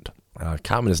Pond.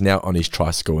 Cartman is now on his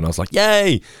tricycle, and I was like,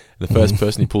 yay! And the first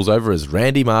person he pulls over is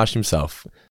Randy Marsh himself.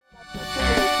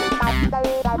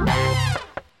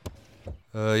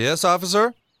 Yes,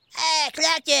 officer?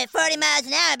 Clocked you at 40 miles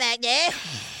an hour back there.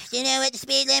 Do you know what the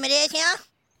speed limit is, y'all?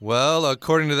 Well,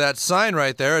 according to that sign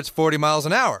right there, it's 40 miles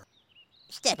an hour.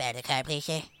 Step out of the car, please,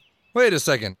 sir. Wait a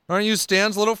second. Aren't you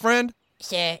Stan's little friend?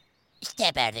 Sir,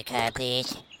 step out of the car,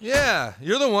 please. Yeah,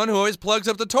 you're the one who always plugs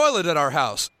up the toilet at our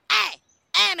house.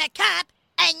 I'm a cop,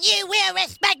 and you will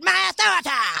respect my authority.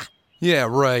 Yeah,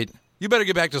 right. You better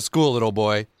get back to school, little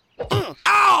boy.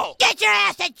 Ow! Get your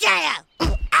ass to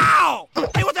jail! Ow!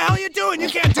 Hey, what the hell are you doing? You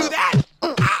can't do that!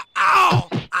 Ow! Ow!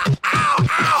 Ow!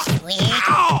 Ow! Sweet.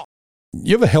 Ow!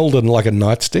 You ever held in like a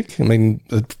nightstick? I mean,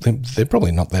 they're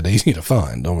probably not that easy to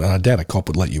find. I doubt a cop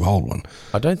would let you hold one.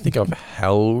 I don't think I've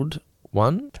held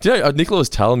one. Do you know, Nicola was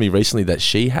telling me recently that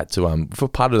she had to, for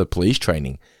part of the police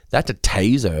training, they had to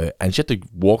tase her, and she had to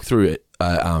walk through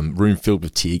a room filled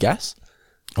with tear gas.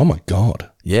 Oh my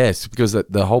God! Yes, because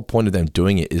the whole point of them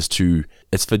doing it is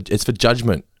it's for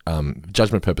judgment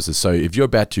purposes. So if you're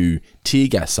about to tear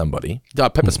gas somebody,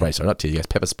 pepper spray, sorry, not tear gas,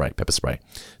 pepper spray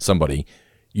somebody,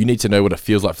 you need to know what it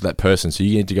feels like for that person. So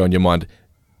you need to go in your mind,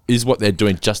 is what they're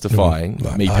doing justifying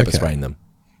me pepper spraying them?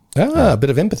 A bit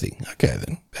of empathy. Okay,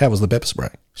 then. How was the pepper spray?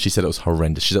 She said it was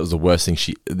horrendous. She said it was the worst thing.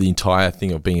 The entire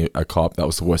thing of being a cop, that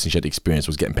was the worst thing she had experienced,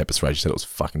 was getting pepper sprayed. She said it was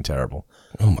fucking terrible.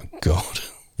 Oh my God.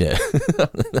 Yeah.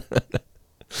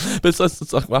 But it's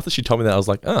like, after she told me that, I was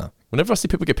like, whenever I see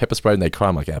people get pepper sprayed and they cry,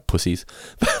 I'm like, please.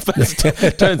 But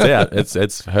it turns out it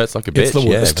hurts like a bitch. It's the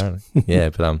worst. Yeah,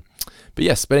 but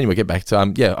yes. But anyway, get back to I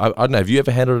don't know. Have you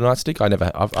ever handled a nightstick? I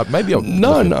never. Maybe I'll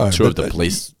tour of the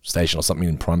police station or something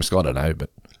in primary school. I don't know, but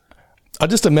I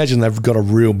just imagine they've got a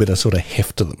real bit of sort of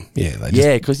heft to them.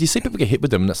 Yeah, because you see people get hit with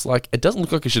them, and it's like, it doesn't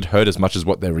look like it should hurt as much as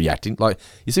what they're reacting. Like,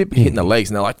 you see people hitting the legs,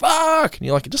 and they're like, fuck! And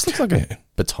you're like, it just looks like a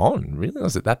baton. Really?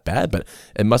 Is it that bad? But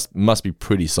it must be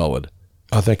pretty solid.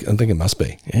 I think it must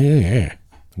be. Yeah.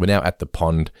 We're now at the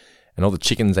pond, and all the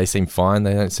chickens, they seem fine.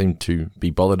 They don't seem to be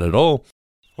bothered at all.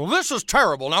 Well, this is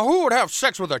terrible. Now, who would have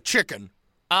sex with a chicken?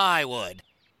 I would.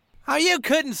 Oh, you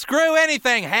couldn't screw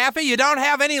anything, Happy. You don't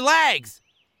have any legs.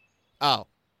 Oh,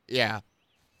 yeah.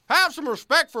 Have some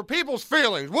respect for people's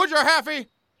feelings, would you, Haffy?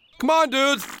 Come on,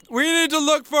 dudes. We need to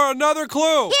look for another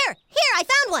clue. Here, I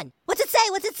found one. What's it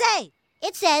say?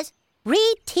 It says,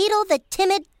 read Teetle the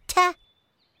timid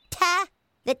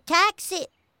the taxi.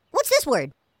 What's this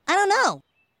word? I don't know.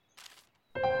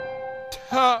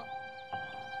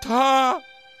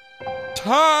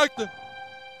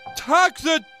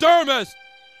 Taxidermist!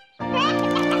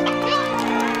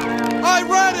 I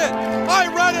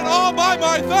read it all by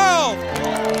myself!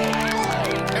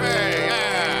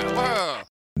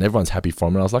 And everyone's happy for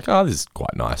him, and I was like, this is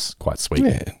quite nice, quite sweet.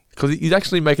 Yeah. Because he's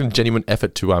actually making a genuine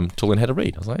effort to learn how to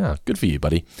read. I was like, good for you,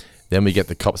 buddy. Then we get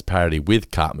the cops parody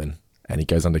with Cartman, and he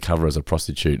goes undercover as a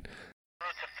prostitute.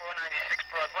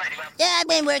 Yeah, I've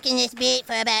been working this beat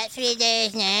for about 3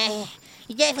 days now.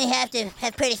 You definitely have to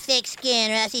have pretty thick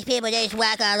skin, or else these people, they just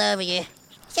walk all over you.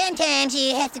 Sometimes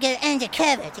you have to go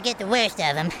undercover to get the worst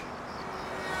of them.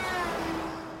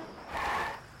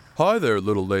 Hi there,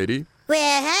 little lady.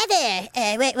 Well, hi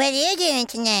there. What are you doing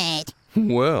tonight?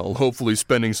 Well, hopefully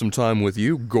spending some time with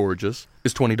you, gorgeous.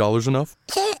 Is $20 enough?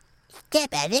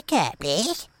 Step out of the car,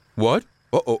 please. What?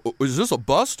 Uh-oh, is this a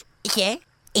bust? Sir,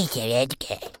 it's a red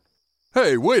car.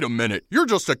 Hey, wait a minute. You're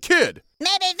just a kid.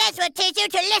 Maybe this will teach you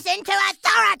to listen to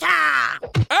authority.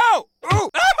 Ow! Ow!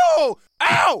 Ow!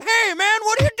 Ow! Hey, man,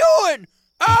 what are you doing?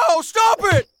 Ow! Stop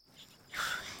it!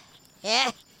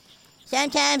 Yeah,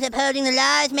 sometimes upholding the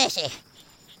law is messy.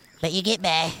 But you get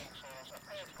by.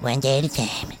 One day at a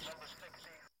time.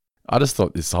 I just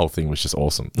thought this whole thing was just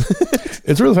awesome.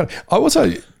 It's really fun.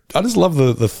 I just love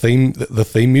the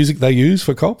theme music they use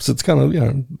for Cops. It's kind of, you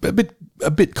know,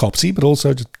 a bit copsy, but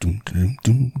also just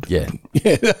Yeah.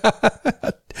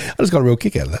 I just got a real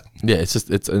kick out of that. Yeah,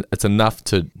 it's enough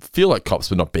to feel like Cops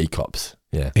but not be Cops.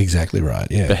 Yeah. Exactly right.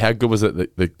 Yeah. But how good was it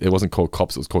that it wasn't called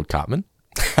Cops, it was called Cartman?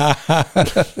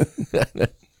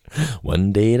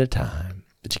 One day at a time.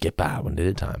 But you get by one day at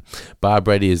a time. Barbara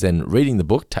Brady is then reading the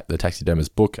book, the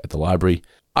taxidermist book at the library.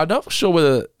 I'm not sure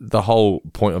whether the whole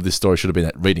point of this story should have been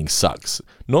that reading sucks.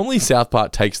 Normally South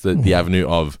Park takes the avenue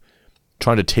of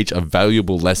trying to teach a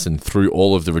valuable lesson through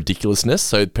all of the ridiculously,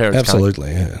 so parents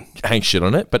can't hang shit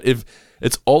on it. But if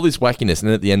it's all this wackiness and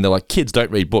then at the end they're like, kids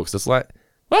don't read books, it's like,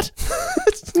 what?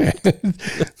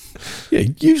 Yeah,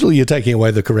 usually you're taking away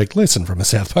the correct lesson from a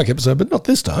South Park episode, but not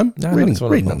this time. No, reading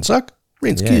doesn't suck.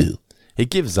 Reading's cool. He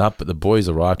gives up, but the boys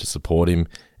arrive to support him,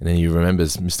 and then he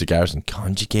remembers Mr. Garrison,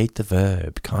 conjugate the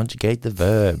verb.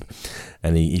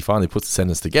 And he finally puts the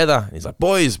sentence together, and he's like,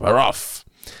 boys, we're off.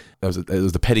 It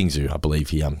was the petting zoo, I believe.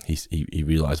 He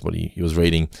realised what he was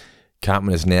reading.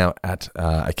 Cartman is now at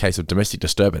a case of domestic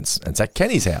disturbance, and it's at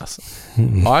Kenny's house.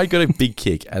 I got a big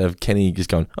kick out of Kenny just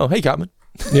going, oh, hey, Cartman.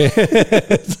 Yeah.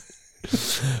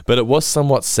 But it was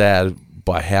somewhat sad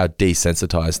by how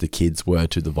desensitized the kids were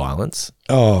to the violence.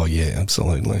 Oh yeah,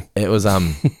 absolutely. It was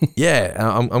yeah.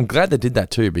 I'm glad they did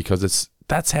that too, because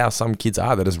that's how some kids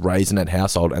are. They're just raised in that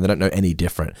household and they don't know any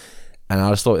different. And I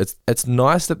just thought it's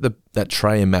nice that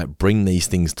Trey and Matt bring these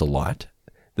things to light.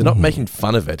 They're not making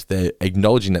fun of it. They're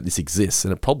acknowledging that this exists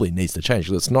and it probably needs to change,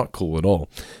 because it's not cool at all.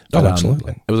 But,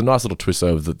 absolutely. It was a nice little twist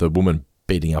over the woman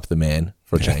beating up the man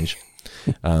for a change.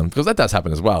 Because that does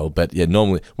happen as well. But yeah,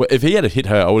 normally, if he had hit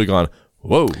her, I would have gone,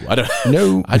 whoa, I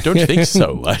don't think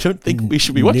so. I don't think we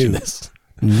should be watching this.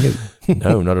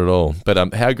 No, not at all.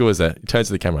 But how good was that? He turns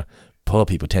to the camera. Poor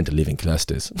people tend to live in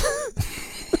clusters.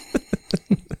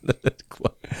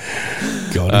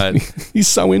 God, he's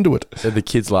so into it. The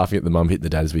kid's laughing at the mum hitting the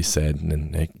dad, as we said, and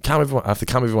then they calm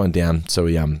everyone down. So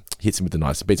he hits him with the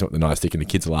knife, beats him with the nightstick, and the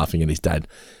kids are laughing at his dad.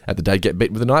 At the dad get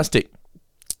beat with a nightstick.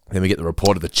 Then we get the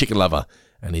report of the chicken lover,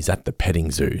 and he's at the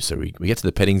petting zoo. So we get to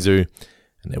the petting zoo,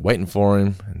 and they're waiting for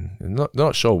him, and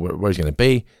not sure where he's going to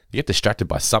be. They get distracted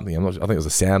by something. I think it was a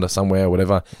sound or somewhere or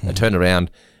whatever. They turn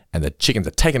around, and the chickens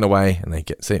are taken away, and they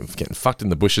see him getting fucked in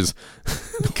the bushes.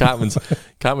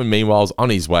 Cartman, meanwhile, is on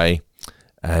his way,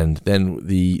 and then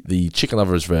the chicken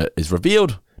lover is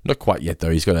revealed. Not quite yet,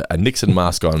 though. He's got a Nixon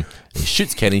mask on. He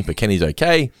shoots Kenny, but Kenny's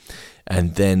okay.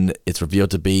 And then it's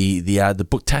revealed to be the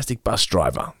Booktastic bus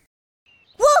driver.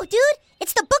 Whoa, dude!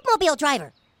 It's the Bookmobile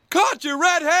driver. Caught you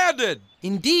red-handed!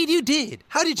 Indeed you did.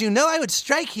 How did you know I would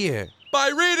strike here? By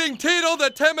reading Tito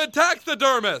the Timid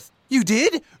Taxidermist. You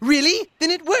did? Really? Then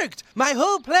it worked. My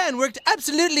whole plan worked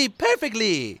absolutely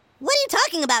perfectly. What are you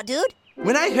talking about, dude?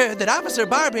 When I heard that Officer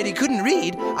Barbrady couldn't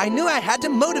read, I knew I had to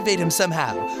motivate him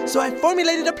somehow. So I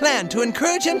formulated a plan to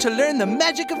encourage him to learn the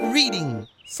magic of reading.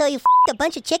 So you f***ed a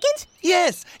bunch of chickens?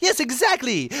 Yes,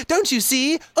 exactly. Don't you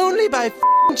see? Only by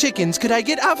f***ing chickens could I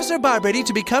get Officer Barbrady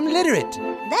to become literate.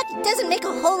 That doesn't make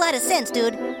a whole lot of sense,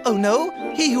 dude. Oh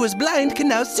no? He who was blind can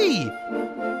now see.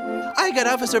 I got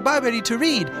Officer Barbrady to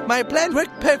read. My plan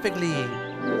worked perfectly.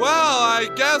 Well, I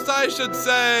guess I should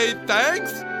say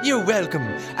thanks. You're welcome.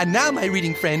 And now, my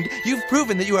reading friend, you've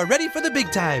proven that you are ready for the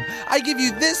big time. I give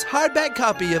you this hardback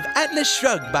copy of Atlas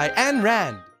Shrugged by Ayn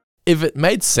Rand. If it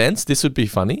made sense, this would be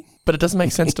funny, but it doesn't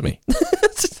make sense to me.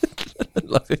 It's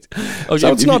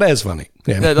not as funny.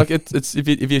 Yeah. No, like it's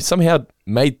if you somehow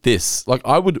made this, like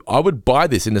I would buy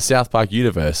this in the South Park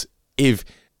universe if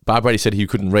Barbrady said he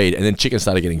couldn't read and then chickens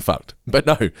started getting fucked. But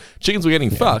no, chickens were getting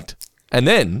fucked and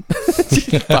then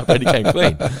Barbrady came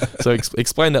clean. So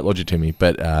explain that logic to me.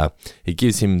 But he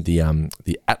gives him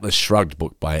the Atlas Shrugged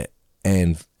book by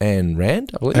Ayn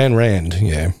Rand, I believe. Ayn Rand,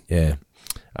 yeah. Yeah.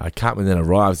 Cartman then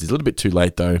arrives. He's a little bit too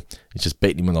late, though. He's just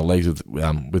beating him on the legs with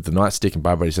the nightstick, and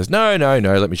Barbrady says, no,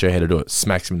 let me show you how to do it.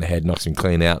 Smacks him in the head, knocks him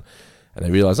clean out. And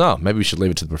they realise, maybe we should leave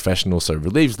it to the professionals, so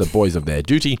relieves the boys of their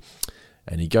duty.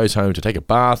 And he goes home to take a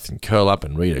bath and curl up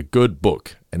and read a good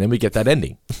book. And then we get that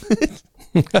ending.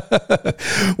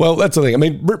 Well, that's the thing. I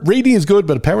mean, reading is good,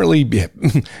 but apparently, yeah,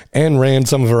 Ayn Rand,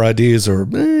 some of her ideas are a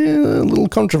little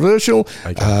controversial.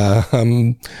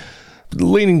 Okay.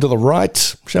 Leaning to the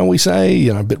right, shall we say,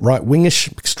 a bit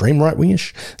right-wingish, extreme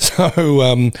right-wingish.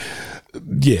 So,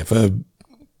 yeah, for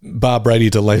Bar Brady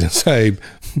to later say,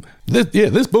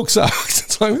 this book sucks.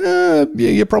 It's like, yeah,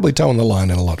 you're probably towing the line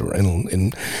in a lot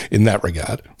in that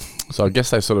regard. So I guess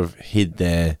they sort of hid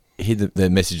the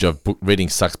message of book reading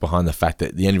sucks behind the fact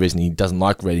that the only reason he doesn't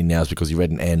like reading now is because he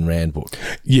read an Ayn Rand book.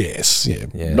 Yes,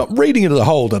 yeah. Not reading it as a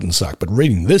whole doesn't suck, but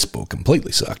reading this book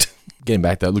completely sucked. Getting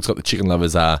back though, it looks like the chicken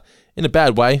lovers are in a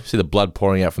bad way. See the blood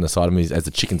pouring out from the side of him as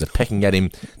the chickens are pecking at him.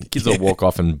 The kids all walk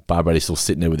off and Bar Brady's still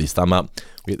sitting there with his thumb up.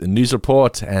 We get the news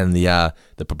report and the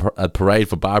parade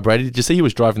for Bar Brady. Did you see he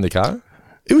was driving the car?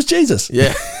 It was Jesus.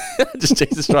 Yeah, just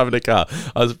Jesus driving a car.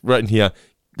 I was writing here,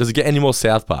 does it get any more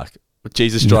South Park?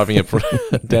 Jesus driving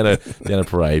down a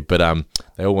parade. But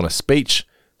they all want a speech,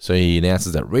 so he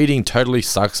announces that reading totally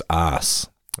sucks ass.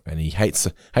 And he hates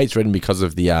reading because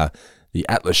of the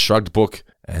Atlas Shrugged book.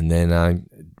 And then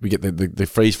we get the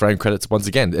freeze frame credits once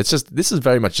again. This is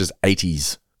very much just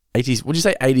 80s. 80s, would you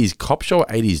say 80s cop show or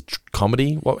 80s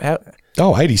comedy? How?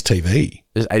 Oh, 80s TV.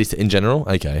 Just 80s in general?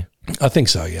 Okay. I think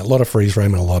so, yeah. A lot of freeze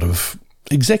frame and a lot of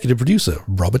executive producer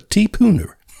Robert T.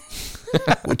 Pooner,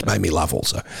 which made me laugh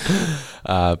also.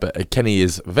 But Kenny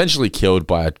is eventually killed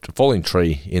by a falling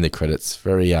tree in the credits.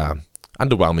 Very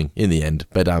underwhelming in the end.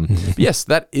 But yes,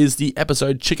 that is the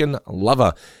episode Chicken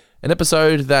Lover. An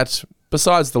episode that,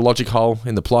 besides the logic hole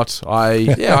in the plot,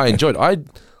 I enjoyed.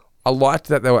 I liked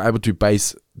that they were able to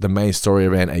base the main story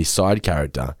around a side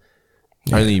character.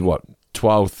 Yeah. Only,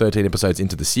 12, 13 episodes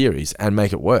into the series and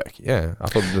make it work. Yeah, I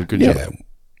thought it did a good job.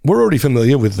 We're already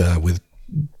familiar with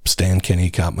Stan, Kenny,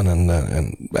 Cartman,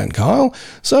 and Kyle.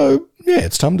 So, yeah,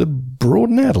 it's time to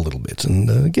broaden out a little bit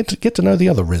and get to know the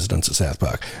other residents of South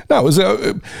Park. No,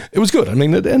 it was good. I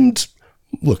mean, and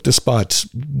look, despite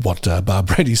what Bar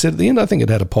Brady said at the end, I think it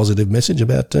had a positive message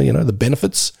about, the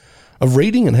benefits of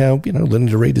reading and how, learning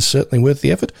to read is certainly worth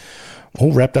the effort.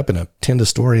 All wrapped up in a tender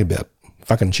story about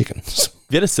fucking chickens.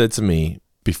 If you had said to me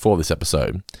before this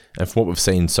episode, and from what we've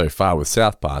seen so far with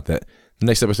South Park, that the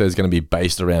next episode is going to be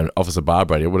based around Officer Bar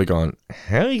Brady, I would have gone,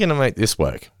 how are you going to make this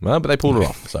work? Well, but they pulled it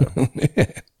off. So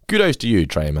kudos to you,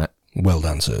 Trey and Matt. Well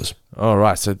done, sirs. All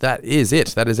right, so that is it.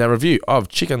 That is our review of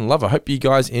Chicken Lover. Hope you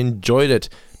guys enjoyed it.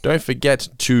 Don't forget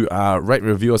to rate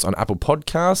and review us on Apple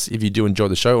Podcasts if you do enjoy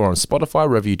the show, or on Spotify,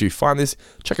 wherever you do find this.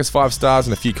 Check us 5 stars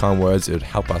and a few kind words. It would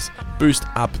help us boost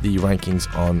up the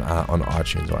rankings on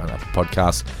iTunes or on Apple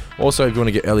Podcasts. Also, if you want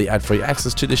to get early ad-free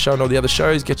access to this show and all the other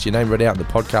shows, get your name read out in the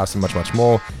podcast and much, much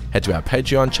more, head to our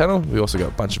Patreon channel. We also got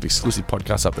a bunch of exclusive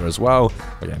podcasts up there as well,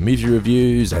 like our movie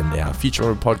reviews and our Future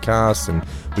podcasts, and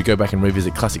we go back and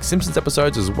revisit classic Simpsons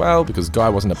episodes as well, because Guy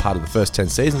wasn't a part of the first 10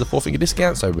 seasons of Four Finger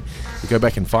Discount, so we go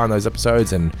back and find those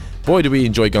episodes, and boy do we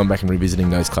enjoy going back and revisiting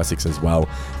those classics as well.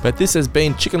 But this has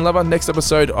been Chicken Lover. Next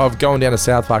episode of Going Down to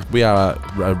South Park, we are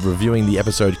reviewing the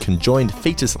episode Conjoined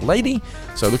Fetus Lady,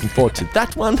 so looking forward to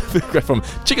that one. From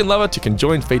Chicken Lover to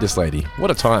Conjoined Fetus Lady. What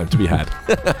a time to be had.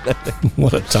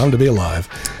 What a time to be alive.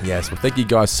 Yes, well, thank you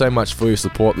guys so much for your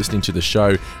support listening to the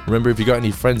show. Remember, if you've got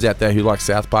any friends out there who like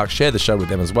South Park, share the show with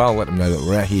them as well. Let them know that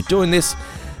we're out here doing this,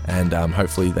 and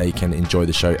hopefully they can enjoy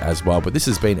the show as well. But this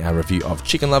has been our review of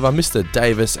Chicken Lover. Mr.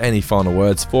 Davis, any final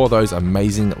words for those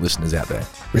amazing listeners out there?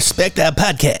 Respect our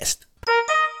podcast.